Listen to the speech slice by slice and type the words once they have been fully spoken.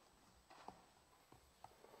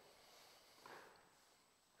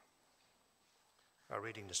Our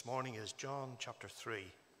reading this morning is John chapter 3,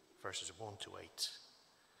 verses 1 to 8,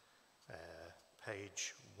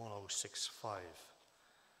 page 1065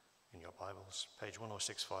 in your Bibles. Page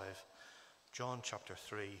 1065, John chapter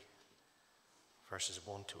 3, verses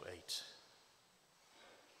 1 to 8.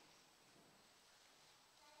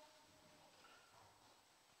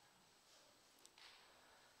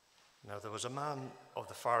 Now there was a man of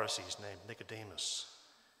the Pharisees named Nicodemus,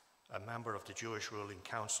 a member of the Jewish ruling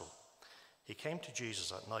council. He came to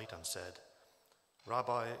Jesus at night and said,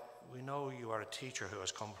 "Rabbi, we know you are a teacher who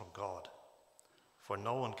has come from God, for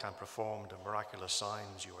no one can perform the miraculous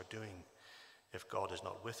signs you are doing if God is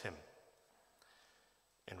not with him."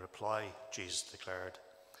 In reply, Jesus declared,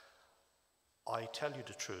 "I tell you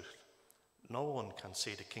the truth, no one can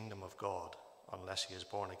see the kingdom of God unless he is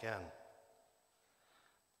born again."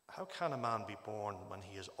 "How can a man be born when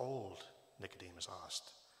he is old?" Nicodemus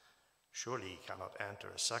asked. "Surely he cannot enter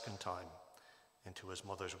a second time into his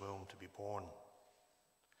mother's womb to be born."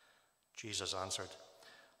 Jesus answered,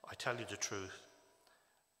 "I tell you the truth,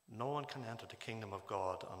 no one can enter the kingdom of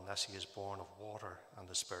God unless he is born of water and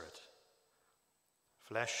the Spirit.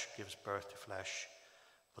 Flesh gives birth to flesh,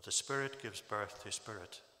 but the Spirit gives birth to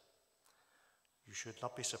spirit. You should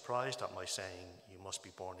not be surprised at my saying, 'You must be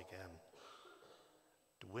born again.'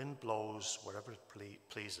 The wind blows wherever it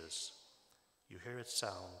pleases. You hear its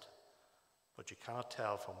sound, but you cannot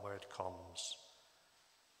tell from where it comes.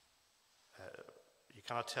 You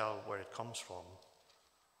cannot tell where it comes from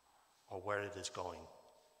or where it is going.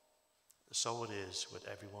 So it is with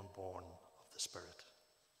everyone born of the Spirit."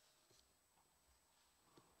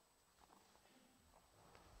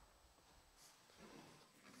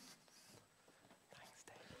 Thanks,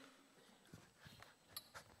 Dave.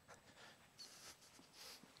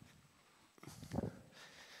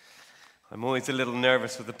 I'm always a little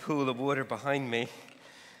nervous with the pool of water behind me.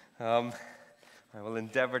 I will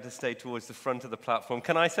endeavor to stay towards the front of the platform.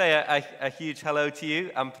 Can I say a huge hello to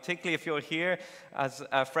you, and particularly if you're here as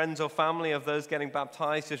friends or family of those getting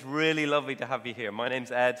baptized, just really lovely to have you here. My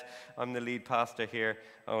name's Ed. I'm the lead pastor here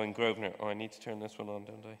in Grosvenor. Oh, I need to turn this one on,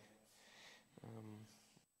 don't I?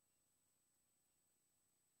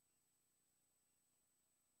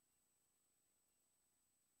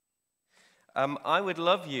 I would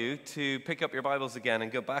love you to pick up your Bibles again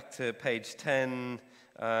and go back to page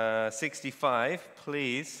 1065,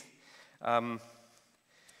 please.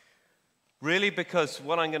 Really, because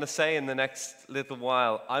what I'm going to say in the next little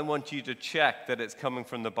while, I want you to check that it's coming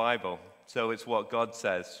from the Bible. So it's what God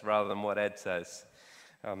says rather than what Ed says.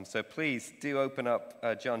 So please do open up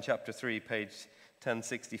John chapter 3, page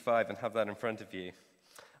 1065, and have that in front of you.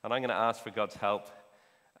 And I'm going to ask for God's help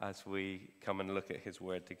as we come and look at his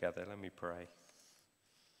word together. Let me pray.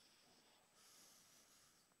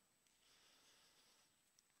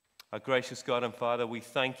 Our gracious God and Father, we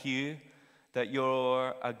thank you that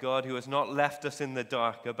you're a God who has not left us in the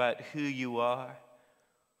dark about who you are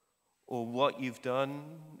or what you've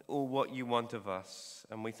done or what you want of us.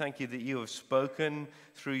 And we thank you that you have spoken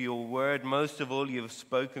through your word. Most of all, you have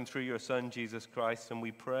spoken through your Son, Jesus Christ. And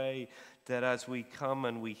we pray that as we come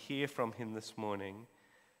and we hear from him this morning,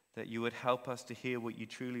 that you would help us to hear what you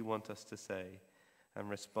truly want us to say and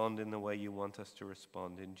respond in the way you want us to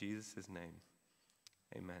respond. In Jesus' name,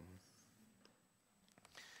 amen.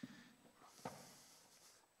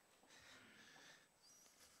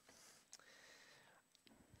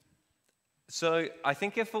 So I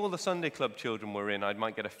think if all the Sunday Club children were in, I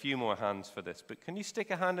might get a few more hands for this. But can you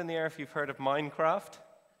stick a hand in the air if you've heard of Minecraft?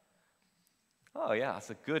 Oh, yeah, that's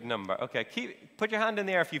a good number. Okay, put your hand in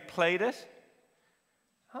the air if you've played it.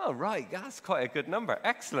 Oh, right, that's quite a good number.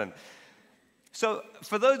 Excellent. So,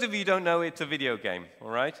 for those of you who don't know, it's a video game, all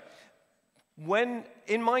right? In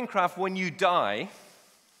Minecraft, when you die,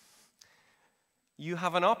 you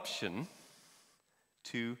have an option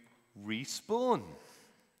to respawn,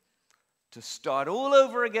 to start all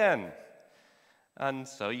over again. And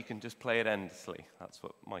so you can just play it endlessly. That's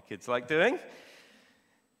what my kids like doing.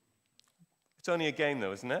 It's only a game,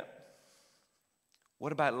 though, isn't it?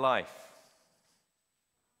 What about life?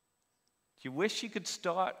 Do you wish you could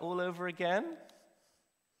start all over again?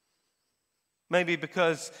 Maybe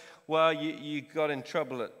because, well, you got in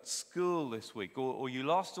trouble at school this week, or you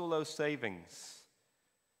lost all those savings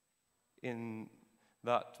in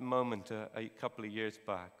that moment a couple of years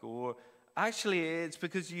back. Or actually, it's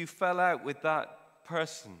because you fell out with that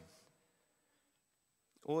person.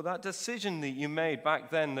 Or that decision that you made back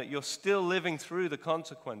then that you're still living through the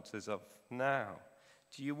consequences of now.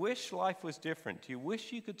 Do you wish life was different? Do you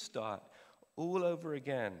wish you could start all over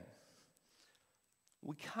again?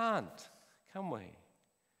 We can't, can we?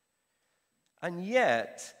 And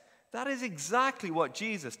yet, That is exactly what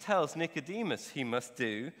Jesus tells Nicodemus he must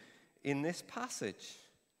do in this passage.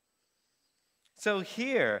 So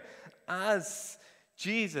here, as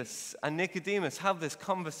Jesus and Nicodemus have this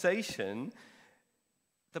conversation,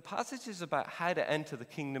 the passage is about how to enter the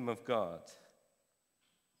kingdom of God.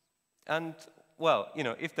 And, well,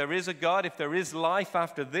 if there is a God, if there is life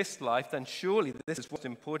after this life, then surely this is one of the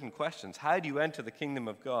important questions. How do you enter the kingdom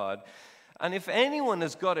of God? And if anyone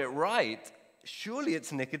has got it right, surely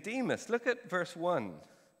it's Nicodemus. Look at verse 1,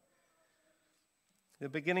 the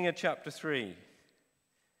beginning of chapter 3.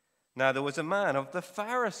 Now there was a man of the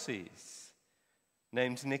Pharisees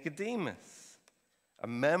named Nicodemus, a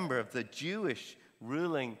member of the Jewish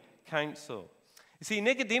ruling council. You see,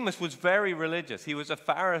 Nicodemus was very religious. He was a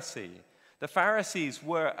Pharisee. The Pharisees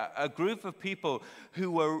were a group of people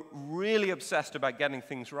who were really obsessed about getting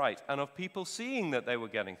things right and of people seeing that they were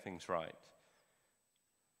getting things right.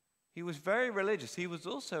 He was very religious. He was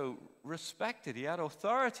also respected. He had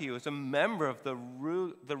authority. He was a member of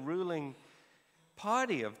the ruling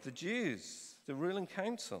party of the Jews, the ruling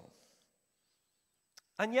council.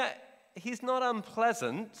 And yet, he's not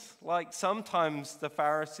unpleasant like sometimes the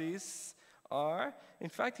Pharisees are. In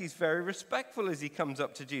fact, he's very respectful as he comes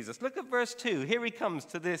up to Jesus. Look at verse 2. Here he comes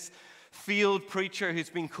to this field preacher who's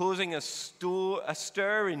been causing a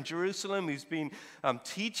stir in Jerusalem, who's been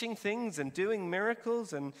teaching things and doing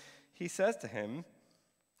miracles. And he says to him,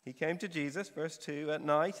 he came to Jesus, verse 2, at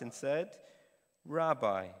night and said,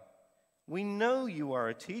 "Rabbi, we know you are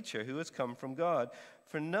a teacher who has come from God,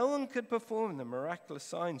 for no one could perform the miraculous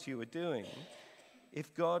signs you are doing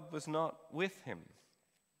if God was not with him."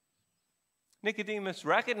 Nicodemus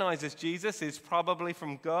recognizes Jesus is probably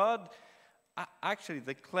from God. Actually,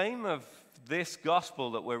 the claim of this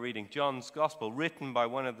gospel that we're reading, John's gospel, written by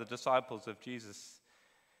one of the disciples of Jesus,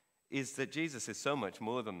 is that Jesus is so much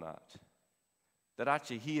more than that. That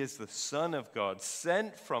actually he is the Son of God,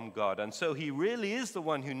 sent from God, and so he really is the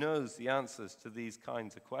one who knows the answers to these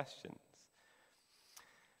kinds of questions.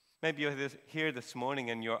 Maybe you're here this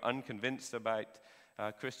morning and you're unconvinced about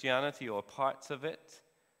Christianity or parts of it.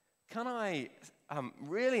 Can I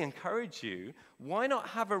really encourage you, why not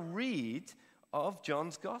have a read of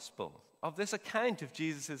John's gospel, of this account of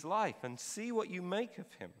Jesus' life, and see what you make of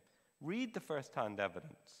him? Read the first-hand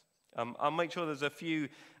evidence. I'll make sure there's a few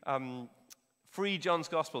free John's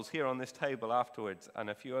Gospels here on this table afterwards, and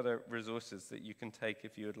a few other resources that you can take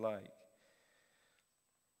if you would like.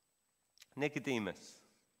 Nicodemus,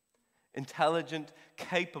 intelligent,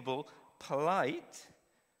 capable, polite,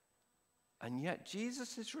 and yet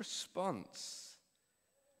Jesus' response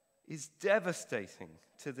is devastating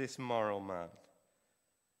to this moral man.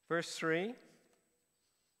 Verse 3,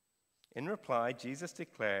 in reply, Jesus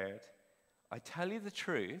declared, "I tell you the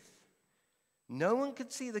truth, no one can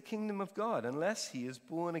see the kingdom of God unless he is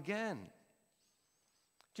born again."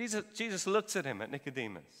 Jesus looks at him, at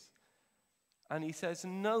Nicodemus, and he says,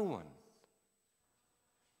 no one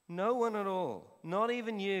at all, not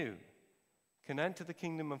even you, can enter the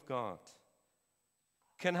kingdom of God,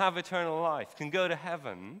 can have eternal life, can go to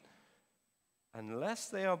heaven, unless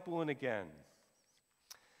they are born again.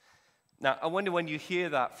 Now, I wonder when you hear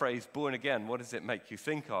that phrase, born again, what does it make you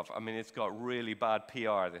think of? I mean, it's got really bad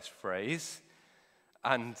PR, this phrase.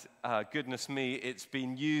 And goodness me, it's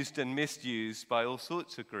been used and misused by all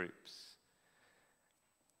sorts of groups.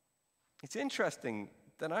 It's interesting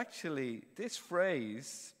that actually this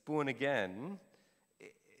phrase, born again,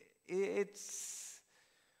 we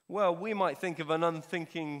might think of an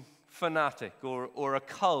unthinking fanatic or a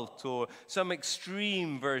cult or some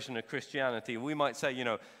extreme version of Christianity. We might say,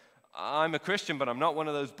 I'm a Christian, but I'm not one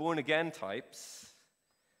of those born again types.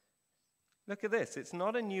 Look at this. It's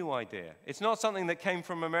not a new idea. It's not something that came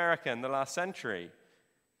from America in the last century.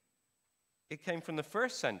 It came from the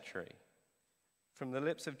first century, from the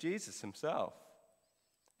lips of Jesus himself.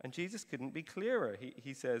 And Jesus couldn't be clearer.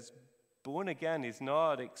 He says, born again is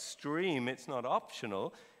not extreme. It's not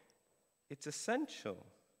optional. It's essential.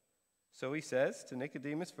 So he says to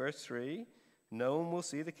Nicodemus, verse 3, no one will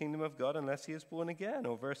see the kingdom of God unless he is born again.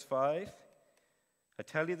 Or verse 5, I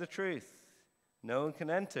tell you the truth. No one can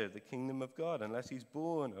enter the kingdom of God unless he's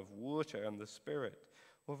born of water and the Spirit.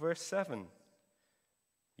 Or verse 7,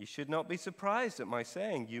 you should not be surprised at my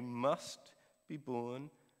saying, you must be born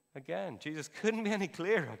again. Jesus couldn't be any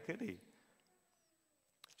clearer, could he?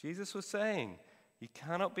 Jesus was saying, you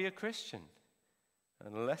cannot be a Christian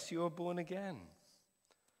unless you are born again.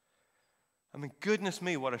 I mean, goodness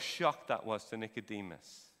me, what a shock that was to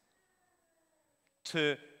Nicodemus.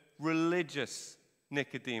 To religious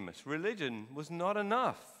Nicodemus. Religion was not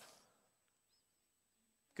enough.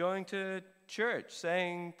 Going to church,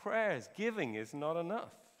 saying prayers, giving is not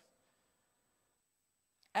enough.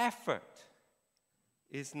 effort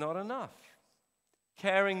is not enough.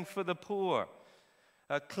 Caring for the poor,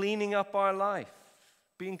 cleaning up our life,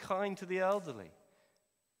 being kind to the elderly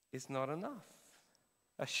is not enough.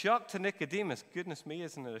 A shock to Nicodemus, goodness me,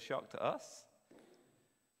 isn't it a shock to us?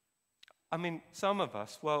 I mean, some of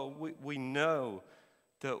us, well, we know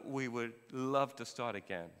that we would love to start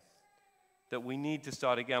again, that we need to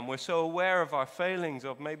start again. We're so aware of our failings,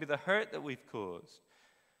 of maybe the hurt that we've caused.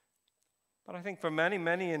 But I think for many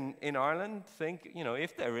in Ireland think,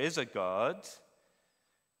 if there is a God,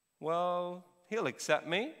 well, he'll accept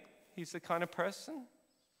me. He's the kind of person.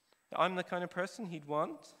 I'm the kind of person he'd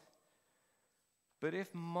want. But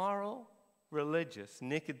if moral, religious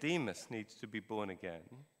Nicodemus needs to be born again,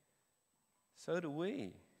 so do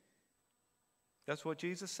we. That's what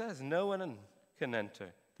Jesus says. No one can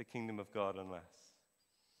enter the kingdom of God unless.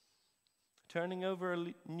 Turning over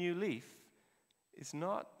a new leaf is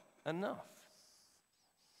not enough.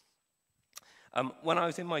 When I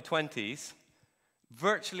was in my 20s,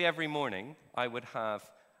 virtually every morning I would have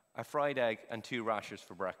a fried egg and 2 rashers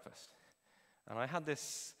for breakfast. And I had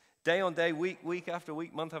this day on day, week after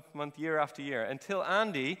week, month after month, year after year, until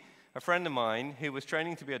Andy, a friend of mine who was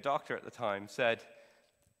training to be a doctor at the time, said,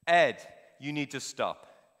 "Ed, you need to stop.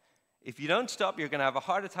 If you don't stop, you're going to have a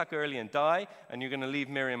heart attack early and die, and you're going to leave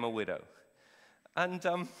Miriam a widow." And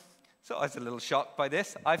so I was a little shocked by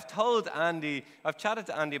this. I've chatted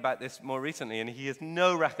to Andy about this more recently, and he has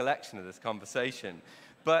no recollection of this conversation.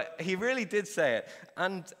 But he really did say it.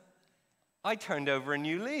 And I turned over a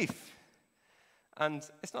new leaf. And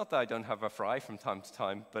it's not that I don't have a fry from time to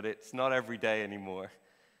time, but it's not every day anymore.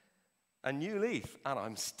 A new leaf, and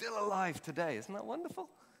I'm still alive today. Isn't that wonderful?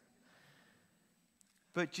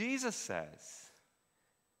 But Jesus says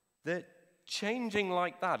that changing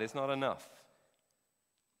like that is not enough.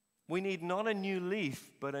 We need not a new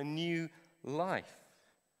leaf, but a new life.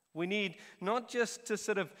 We need not just to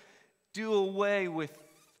sort of do away with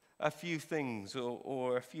a few things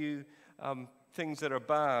or a few things that are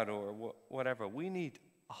bad or whatever. We need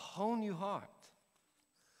a whole new heart.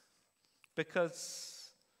 Because,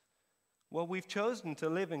 well, we've chosen to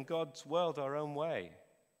live in God's world our own way.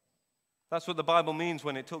 That's what the Bible means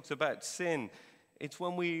when it talks about sin. It's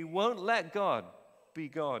when we won't let God be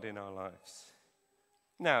God in our lives.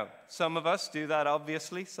 Now, some of us do that,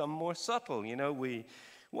 obviously, some more subtle.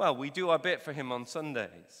 We do our bit for him on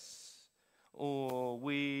Sundays. Or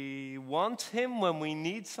we want him when we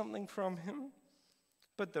need something from him.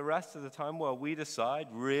 But the rest of the time, we decide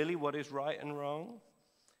really what is right and wrong,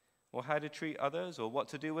 or how to treat others, or what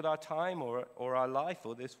to do with our time, or our life,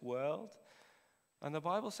 or this world. And the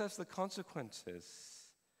Bible says the consequences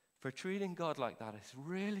for treating God like that is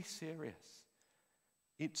really serious.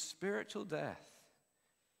 It's spiritual death,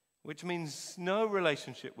 which means no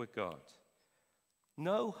relationship with God,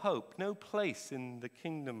 no hope, no place in the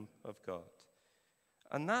kingdom of God.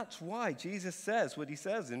 And that's why Jesus says what he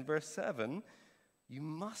says in verse 7, you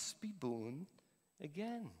must be born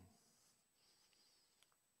again.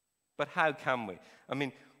 But how can we? I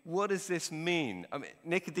mean, what does this mean? I mean,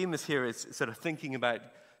 Nicodemus here is sort of thinking about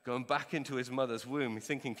going back into his mother's womb. He's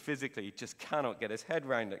thinking physically. He just cannot get his head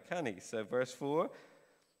around it, can he? So verse 4,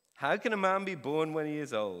 how can a man be born when he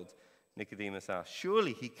is old? Nicodemus asked.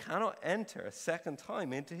 Surely he cannot enter a second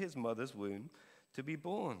time into his mother's womb to be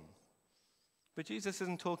born. But Jesus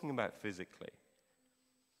isn't talking about physically.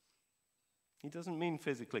 He doesn't mean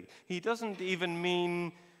physically. He doesn't even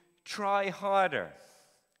mean try harder.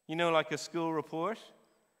 Like a school report.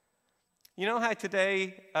 You know how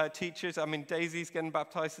today teachers, Daisy's getting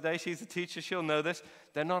baptized today. She's a teacher. She'll know this.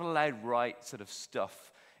 They're not allowed to write sort of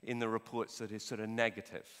stuff in the reports that is sort of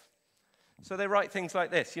negative. So they write things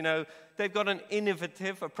like this. They've got an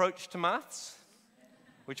innovative approach to maths,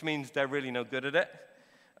 which means they're really no good at it.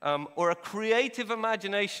 Or a creative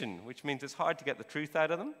imagination, which means it's hard to get the truth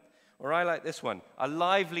out of them. Or I like this one, a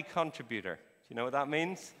lively contributor. Do you know what that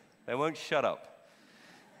means? They won't shut up.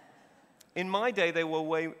 In my day, they were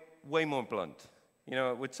way more blunt.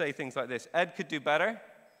 It would say things like this. Ed could do better.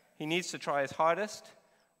 He needs to try his hardest.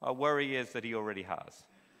 Our worry is that he already has.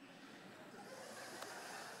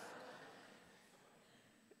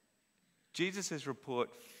 Jesus' report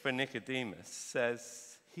for Nicodemus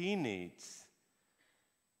says he needs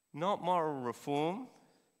not moral reform,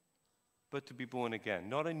 but to be born again.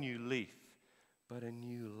 Not a new leaf, but a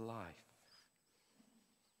new life.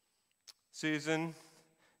 Susan,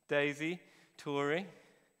 Daisy, Tori,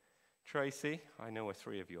 Tracy. I know where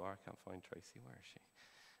 3 of you are. I can't find Tracy. Where is she?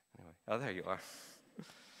 Anyway, there you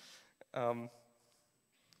are.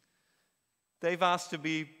 They've asked to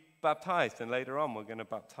be baptized, and later on we're going to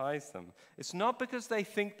baptize them. It's not because they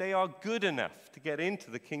think they are good enough to get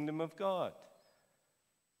into the kingdom of God.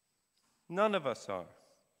 None of us are.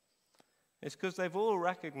 It's because they've all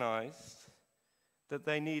recognized that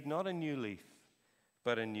they need not a new leaf,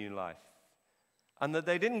 but a new life. And that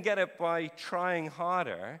they didn't get it by trying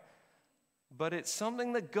harder, but it's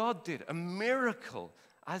something that God did, a miracle,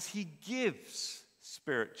 as he gives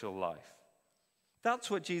spiritual life.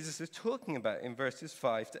 That's what Jesus is talking about in verses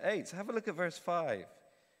 5 to 8. So have a look at verse 5.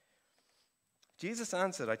 Jesus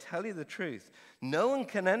answered, I tell you the truth, no one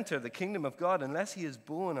can enter the kingdom of God unless he is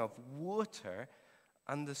born of water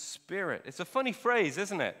and the Spirit. It's a funny phrase,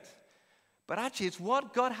 isn't it? But actually, it's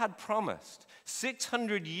what God had promised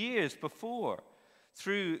 600 years before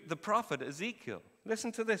through the prophet Ezekiel.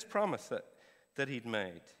 Listen to this promise that he'd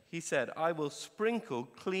made. He said, I will sprinkle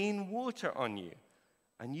clean water on you,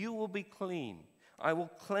 and you will be clean. I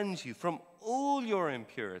will cleanse you from all your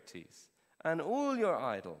impurities and all your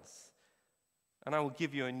idols, and I will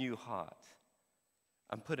give you a new heart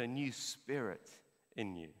and put a new spirit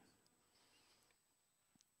in you.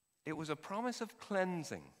 It was a promise of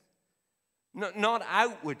cleansing. Not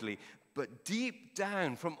outwardly, but deep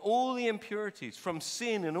down from all the impurities, from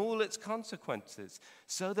sin and all its consequences,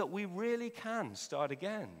 so that we really can start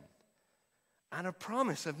again. And a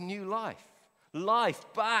promise of new life, life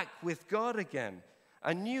back with God again,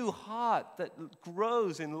 a new heart that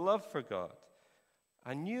grows in love for God,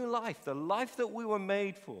 a new life, the life that we were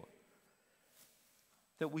made for,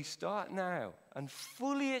 that we start now and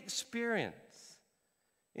fully experience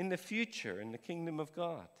in the future in the kingdom of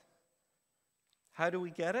God. How do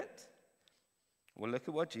we get it? Well, look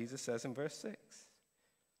at what Jesus says in verse 6.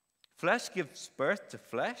 Flesh gives birth to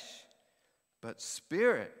flesh, but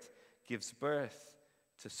spirit gives birth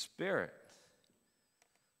to spirit.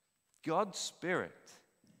 God's Spirit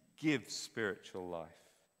gives spiritual life,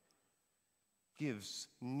 gives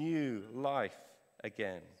new life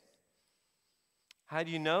again. How do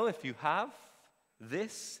you know if you have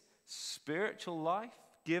this spiritual life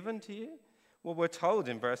given to you? Well, we're told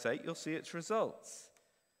in verse 8, you'll see its results.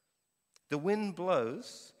 The wind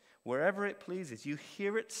blows wherever it pleases. You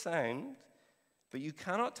hear its sound, but you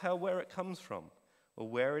cannot tell where it comes from or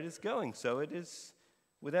where it is going. So it is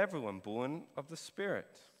with everyone born of the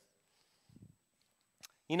Spirit.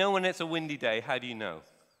 You know, when it's a windy day, how do you know?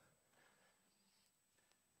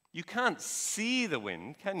 You can't see the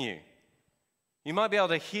wind, can you? You might be able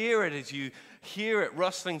to hear it as you hear it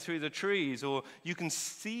rustling through the trees, or you can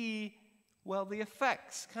see, well, the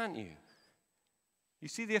effects, can't you? You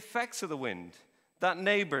see the effects of the wind. That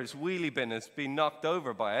neighbor's wheelie bin has been knocked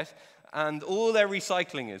over by it, and all their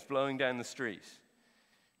recycling is blowing down the street.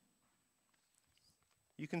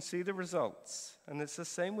 You can see the results, and it's the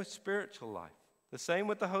same with spiritual life, the same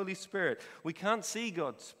with the Holy Spirit. We can't see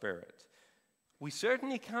God's Spirit. We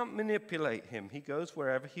certainly can't manipulate him. He goes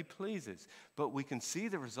wherever he pleases, but we can see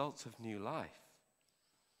the results of new life.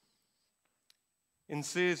 In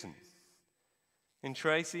Susan, in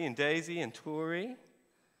Tracy, in Daisy, in Tori,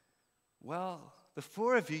 well, the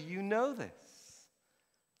four of you, you know this.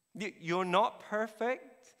 You're not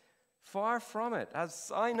perfect, far from it,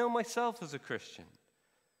 as I know myself as a Christian.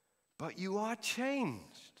 But you are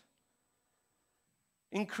changed.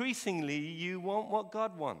 Increasingly, you want what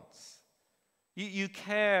God wants. You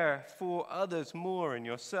care for others more and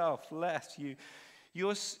yourself less.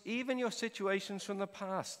 Even your situations from the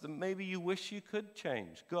past that maybe you wish you could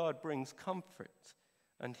change, God brings comfort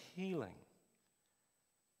and healing.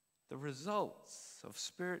 The results of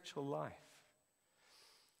spiritual life.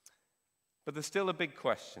 But there's still a big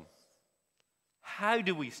question. How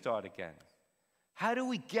do we start again? How do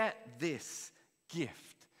we get this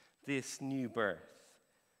gift, this new birth?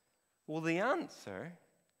 Well, the answer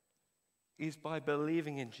is by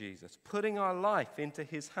believing in Jesus, putting our life into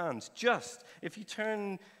his hands. Just, if you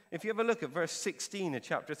have a look at verse 16 of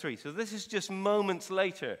chapter 3. So this is just moments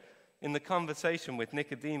later in the conversation with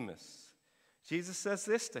Nicodemus. Jesus says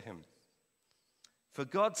this to him. For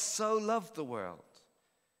God so loved the world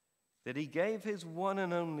that he gave his one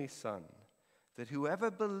and only Son, that whoever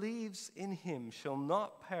believes in him shall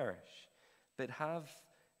not perish, but have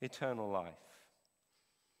eternal life.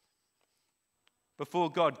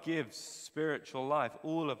 Before God gives spiritual life,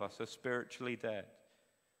 all of us are spiritually dead,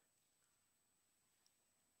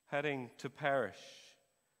 heading to perish.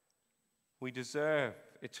 We deserve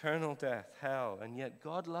eternal death, hell, and yet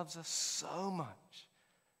God loves us so much.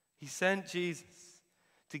 He sent Jesus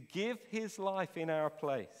to give his life in our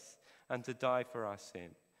place and to die for our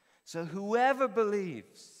sin. So whoever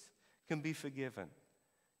believes can be forgiven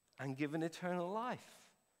and given eternal life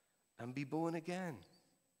and be born again.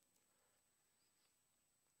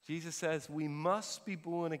 Jesus says we must be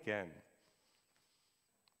born again.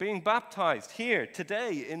 Being baptized here,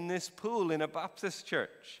 today, in this pool, in a Baptist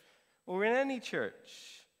church, or in any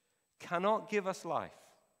church, cannot give us life.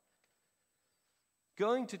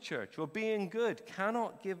 Going to church or being good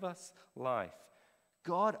cannot give us life.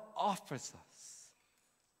 God offers us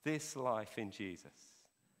this life in Jesus.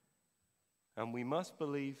 And we must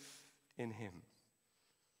believe in him.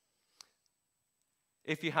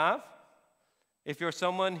 If you're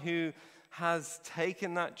someone who has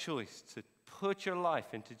taken that choice to put your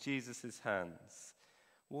life into Jesus' hands,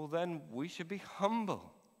 well, then we should be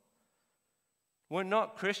humble. We're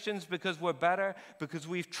not Christians because we're better, because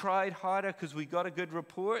we've tried harder, because we got a good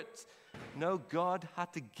report. No, God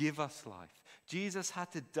had to give us life. Jesus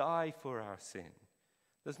had to die for our sin.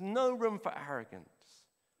 There's no room for arrogance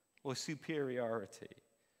or superiority.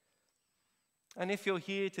 And if you're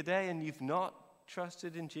here today and you've not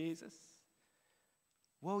trusted in Jesus,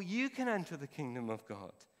 well, you can enter the kingdom of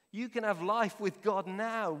God. You can have life with God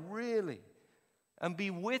now, really, and be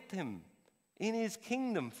with him in his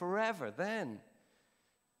kingdom forever then.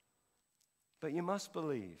 But you must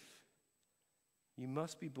believe. You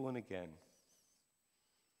must be born again.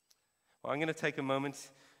 Well, I'm going to take a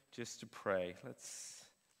moment just to pray. Let's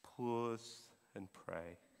pause and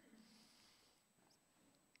pray.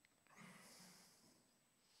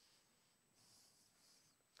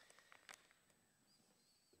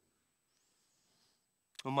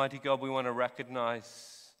 Almighty God, we want to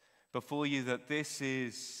recognize before you that this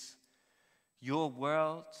is your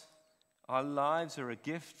world. Our lives are a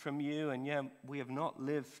gift from you, and yet we have not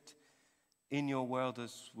lived in your world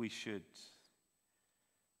as we should.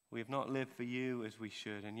 We have not lived for you as we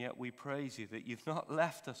should, and yet we praise you that you've not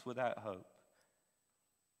left us without hope.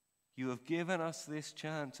 You have given us this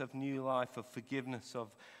chance of new life, of forgiveness,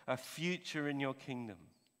 of a future in your kingdom.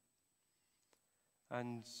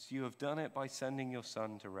 And you have done it by sending your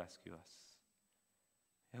Son to rescue us.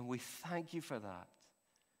 And we thank you for that.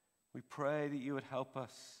 We pray that you would help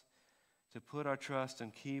us to put our trust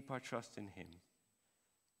and keep our trust in him.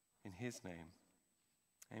 In his name,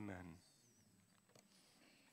 amen.